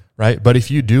now. Right. But if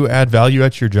you do add value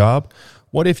at your job,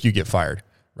 what if you get fired?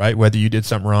 Right? Whether you did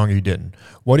something wrong or you didn't.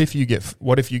 What if you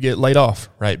get laid off,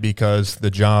 right? Because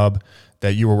the job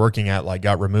that you were working at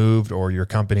got removed, or your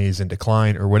company's in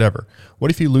decline or whatever. What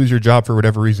if you lose your job for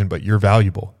whatever reason, but you're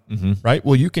valuable, right?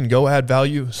 Well, you can go add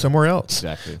value somewhere else.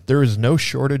 Exactly. There is no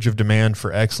shortage of demand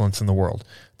for excellence in the world.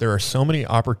 There are so many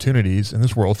opportunities in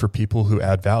this world for people who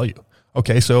add value.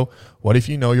 Okay, so what if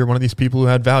you're one of these people who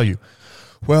add value?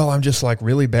 Well, I'm just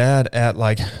really bad at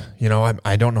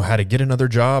I don't know how to get another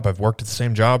job. I've worked at the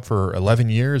same job for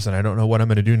 11 years and I don't know what I'm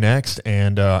going to do next.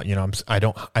 And, I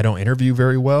don't interview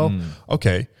very well.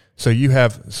 Okay. So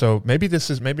maybe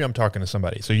I'm talking to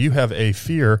somebody. So you have a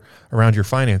fear around your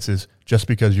finances just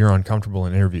because you're uncomfortable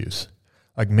in interviews.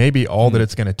 Maybe all that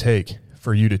it's going to take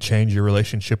for you to change your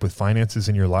relationship with finances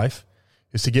in your life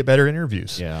is to get better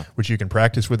interviews, which you can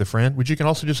practice with a friend, which you can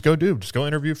also just go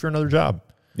interview for another job.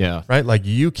 Yeah. Right?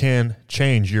 You can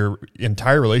change your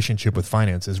entire relationship with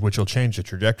finances, which will change the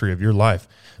trajectory of your life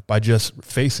by just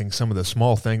facing some of the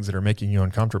small things that are making you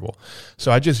uncomfortable. So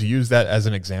I just use that as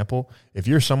an example, if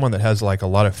you're someone that has like a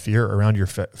lot of fear around your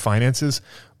finances,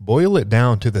 boil it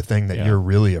down to the thing that you're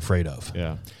really afraid of.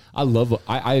 Yeah. I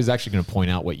was actually going to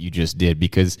point out what you just did,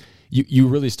 because you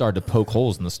really started to poke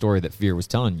holes in the story that fear was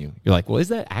telling you. You're like, well, is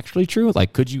that actually true?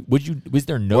 Like, was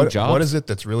there no job? What is it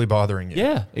that's really bothering you?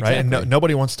 Yeah, exactly. Right? And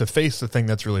nobody wants to face the thing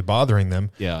that's really bothering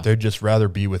them. Yeah. They'd just rather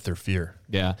be with their fear.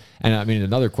 Yeah. And I mean,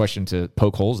 another question to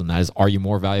poke holes in that is, are you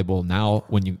more valuable now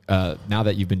now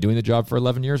that you've been doing the job for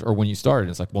 11 years, or when you started?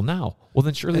 It's like, well, now. Well,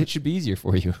 then surely it should be easier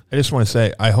for you. I just want to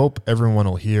say, I hope everyone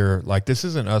will hear, like, this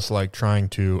isn't us like trying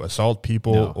to assault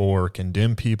people or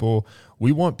condemn people.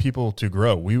 We want people to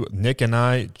grow. Nick and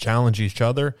I challenge each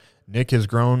other. Nick has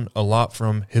grown a lot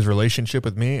from his relationship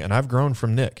with me, and I've grown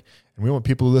from Nick. And we want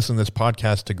people who listen to this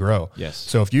podcast to grow. Yes.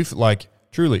 So if you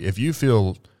truly, if you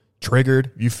feel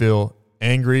triggered, you feel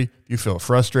angry, you feel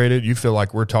frustrated, you feel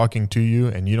like we're talking to you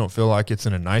and you don't feel like it's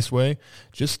in a nice way,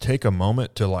 just take a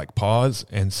moment to like pause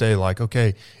and say like,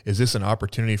 okay, is this an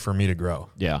opportunity for me to grow?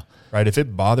 Yeah. Right. If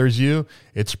it bothers you,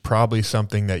 it's probably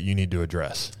something that you need to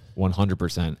address.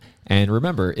 100%. And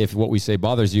remember, if what we say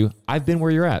bothers you, I've been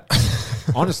where you're at.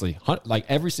 Honestly, like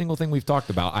every single thing we've talked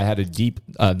about, I had a deep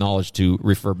knowledge to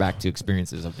refer back to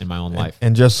experiences in my own life.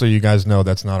 And just so you guys know,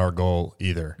 that's not our goal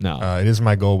either. No. It is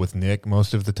my goal with Nick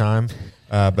most of the time,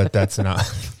 but that's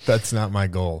not my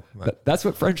goal. That's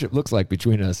what friendship looks like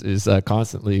between us, is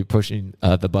constantly pushing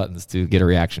the buttons to get a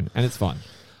reaction, and it's fun.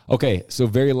 Okay, so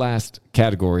very last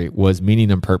category was meaning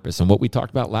and purpose. And what we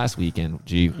talked about last weekend,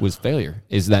 was failure,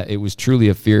 is that it was truly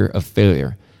a fear of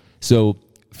failure. So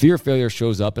fear of failure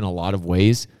shows up in a lot of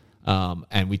ways,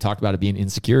 and we talked about it being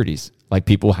insecurities, like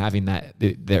people having that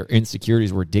their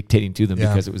insecurities were dictating to them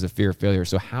because it was a fear of failure.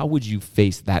 So how would you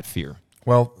face that fear?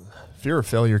 Well, fear of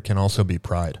failure can also be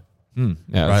pride, Yeah,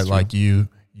 right? Like you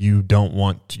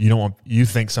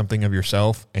think something of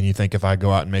yourself, and you think if I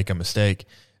go out and make a mistake,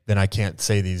 then I can't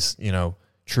say these,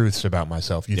 truths about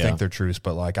myself. You think they're truths,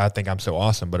 but like, I think I'm so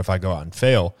awesome, but if I go out and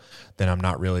fail, then I'm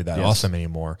not really that awesome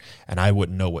anymore. And I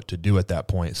wouldn't know what to do at that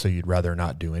point. So you'd rather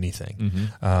not do anything.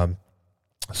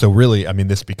 So really, I mean,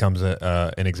 this becomes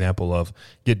an example of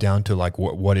get down to like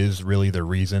what is really the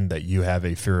reason that you have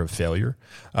a fear of failure.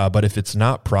 But if it's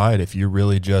not pride, if you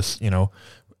really just,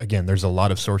 again, there's a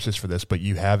lot of sources for this, but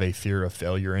you have a fear of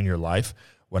failure in your life.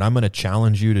 What I'm going to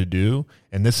challenge you to do,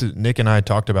 and this is Nick and I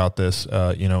talked about this,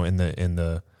 in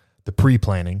the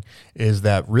pre-planning, is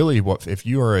that really if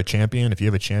you are a champion, if you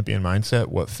have a champion mindset,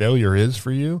 what failure is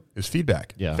for you is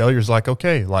feedback. Yeah. Failure is like,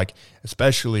 okay, like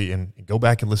especially, and go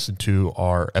back and listen to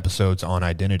our episodes on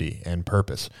identity and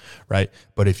purpose, right?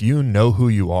 But if you know who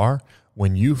you are,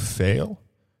 when you fail,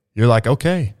 you're like,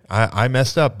 okay, I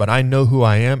messed up, but I know who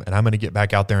I am, and I'm going to get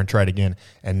back out there and try it again.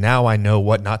 And now I know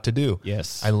what not to do.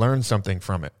 Yes. I learned something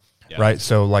from it, right?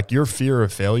 So like your fear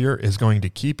of failure is going to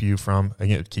keep you from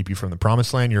the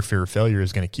promised land. Your fear of failure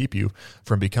is going to keep you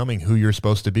from becoming who you're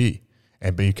supposed to be.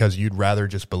 And because you'd rather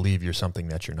just believe you're something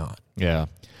that you're not. Yeah.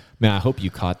 Man, I hope you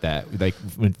caught that. Like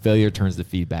when failure turns to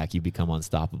feedback, you become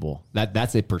unstoppable.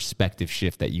 That's a perspective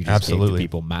shift that you just gave to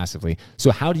people massively.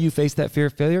 So how do you face that fear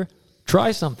of failure?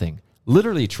 Try something.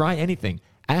 Literally try anything.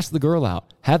 Ask the girl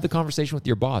out. Have the conversation with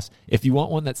your boss. If you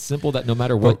want one that's simple, that no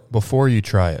matter what. But before you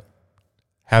try it,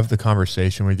 have the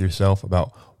conversation with yourself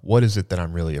about what is it that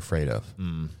I'm really afraid of,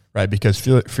 right? Because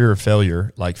fear of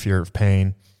failure, like fear of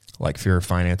pain, like fear of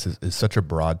finances, is such a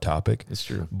broad topic. It's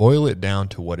true. Boil it down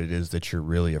to what it is that you're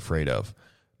really afraid of.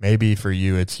 Maybe for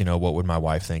you, it's, what would my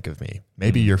wife think of me?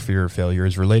 Maybe your fear of failure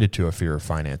is related to a fear of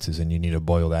finances, and you need to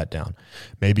boil that down.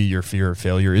 Maybe your fear of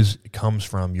failure comes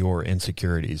from your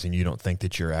insecurities, and you don't think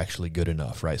that you're actually good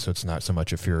enough, right? So it's not so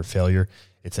much a fear of failure,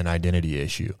 it's an identity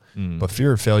issue. But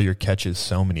fear of failure catches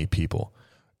so many people.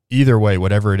 Either way,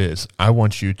 whatever it is, I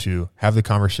want you to have the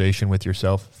conversation with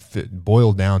yourself,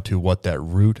 boil down to what that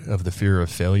root of the fear of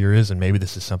failure is. And maybe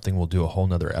this is something we'll do a whole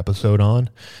nother episode on.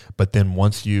 But then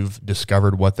once you've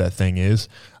discovered what that thing is,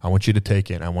 I want you to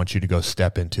take it. I want you to go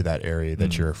step into that area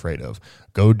that you're afraid of.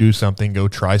 Go do something, go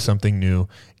try something new,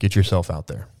 get yourself out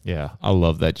there. Yeah, I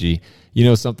love that, G.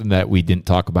 Something that we didn't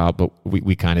talk about, but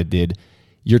we kind of did.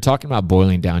 You're talking about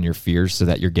boiling down your fears so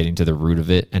that you're getting to the root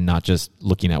of it and not just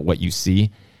looking at what you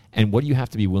see. And what do you have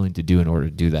to be willing to do in order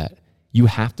to do that? You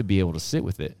have to be able to sit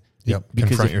with it. Yep.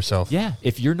 Confront yourself. Yeah.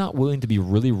 If you're not willing to be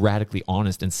really radically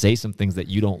honest and say some things that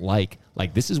you don't like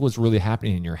this is what's really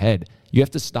happening in your head, you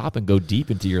have to stop and go deep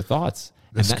into your thoughts.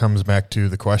 This comes back to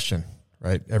the question,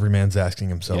 right? Every man's asking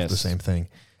himself the same thing.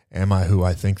 am I who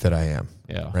I think that I am?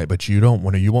 Yeah. Right. But you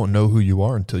won't know who you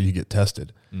are until you get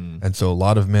tested. And so a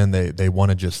lot of men, they want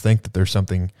to just think that there's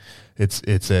something.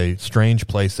 It's a strange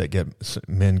place that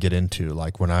men get into.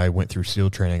 Like when I went through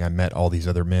SEAL training, I met all these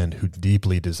other men who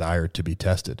deeply desired to be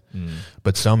tested.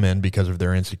 But some men, because of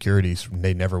their insecurities,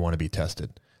 they never want to be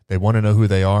tested. They want to know who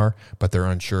they are, but they're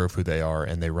unsure of who they are,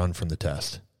 and they run from the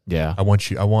test. Yeah.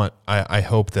 I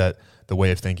hope that the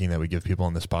way of thinking that we give people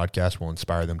on this podcast will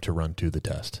inspire them to run to the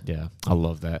test. Yeah, I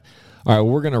love that. All right,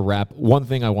 well, we're going to wrap. One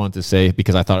thing I wanted to say,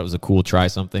 because I thought it was a cool try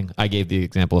something. I gave the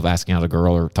example of asking out a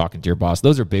girl or talking to your boss.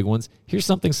 Those are big ones. Here's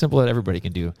something simple that everybody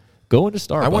can do. Go into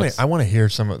Starbucks. I want to hear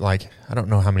some, like, I don't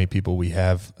know how many people we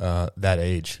have that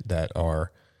age that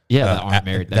are that aren't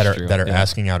married. That's true. That are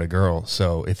asking out a girl.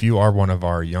 So if you are one of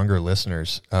our younger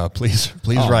listeners, please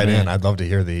write in. I'd love to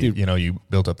hear you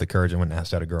built up the courage and went and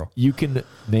asked out a girl. You can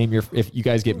name if you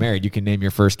guys get married, you can name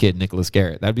your first kid Nicholas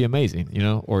Garrett. That'd be amazing,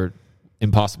 or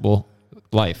Impossible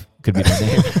Life could be the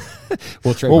name.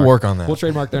 We'll work on that. We'll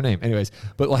trademark their name. Anyways,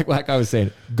 but like I was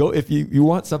saying, go if you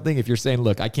want something, if you're saying,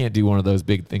 look, I can't do one of those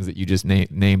big things that you just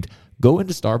named, go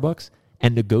into Starbucks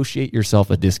and negotiate yourself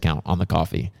a discount on the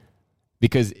coffee.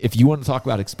 Because if you want to talk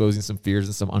about exposing some fears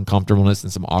and some uncomfortableness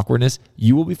and some awkwardness,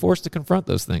 you will be forced to confront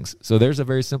those things. So there's a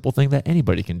very simple thing that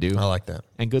anybody can do. I like that.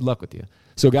 And good luck with you.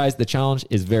 So guys, the challenge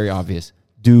is very obvious.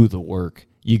 Do the work.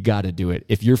 You got to do it.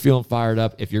 If you're feeling fired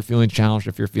up, if you're feeling challenged,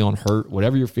 if you're feeling hurt,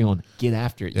 whatever you're feeling, get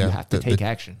after it. Yeah, you have to take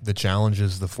action. The challenge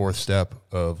is the fourth step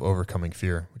of overcoming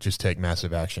fear, which is take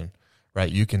massive action,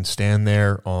 right? You can stand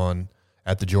there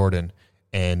at the Jordan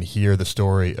and hear the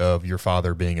story of your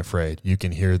father being afraid. You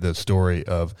can hear the story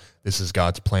of this is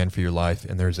God's plan for your life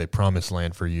and there's a promised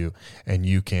land for you, and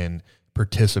you can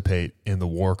participate in the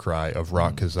war cry of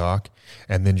Rock Kazakh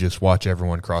and then just watch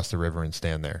everyone cross the river and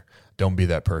stand there. Don't be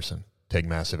that person. Take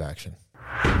massive action.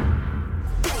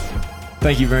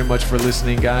 Thank you very much for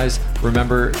listening, guys.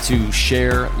 Remember to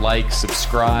share, like,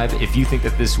 subscribe. If you think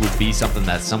that this would be something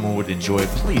that someone would enjoy,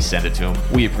 please send it to them.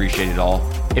 We appreciate it all.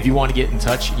 If you want to get in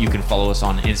touch, you can follow us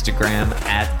on Instagram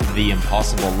at The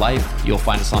Impossible Life. You'll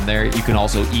find us on there. You can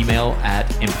also email at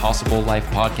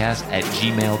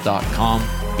impossiblelifepodcast@gmail.com.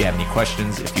 If you have any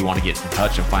questions, if you want to get in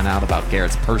touch and find out about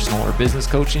Garrett's personal or business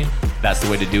coaching, that's the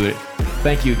way to do it.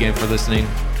 Thank you again for listening.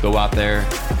 Go out there,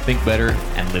 think better,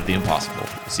 and live the impossible.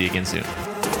 See you again soon.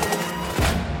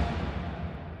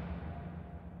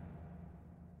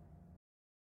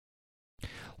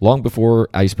 Long before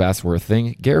ice baths were a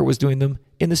thing, Garrett was doing them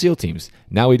in the SEAL teams.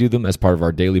 Now we do them as part of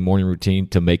our daily morning routine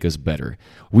to make us better.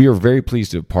 We are very pleased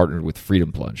to have partnered with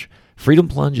Freedom Plunge. Freedom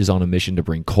Plunge is on a mission to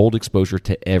bring cold exposure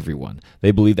to everyone.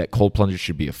 They believe that cold plunges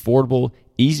should be affordable,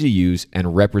 easy to use,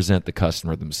 and represent the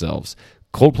customer themselves.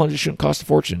 Cold plunges shouldn't cost a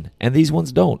fortune, and these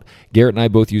ones don't. Garrett and I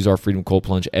both use our Freedom Cold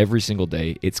Plunge every single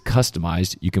day. It's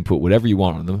customized. You can put whatever you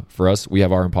want on them. For us, we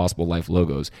have our Impossible Life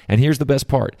logos. And here's the best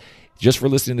part. Just for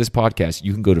listening to this podcast,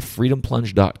 you can go to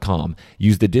freedomplunge.com,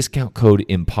 use the discount code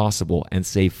IMPOSSIBLE, and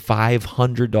save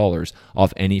 $500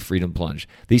 off any Freedom Plunge.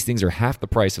 These things are half the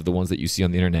price of the ones that you see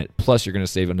on the internet, plus you're going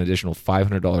to save an additional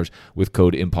 $500 with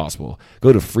code IMPOSSIBLE.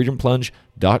 Go to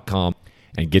freedomplunge.com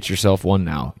and get yourself one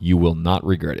now. You will not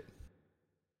regret it.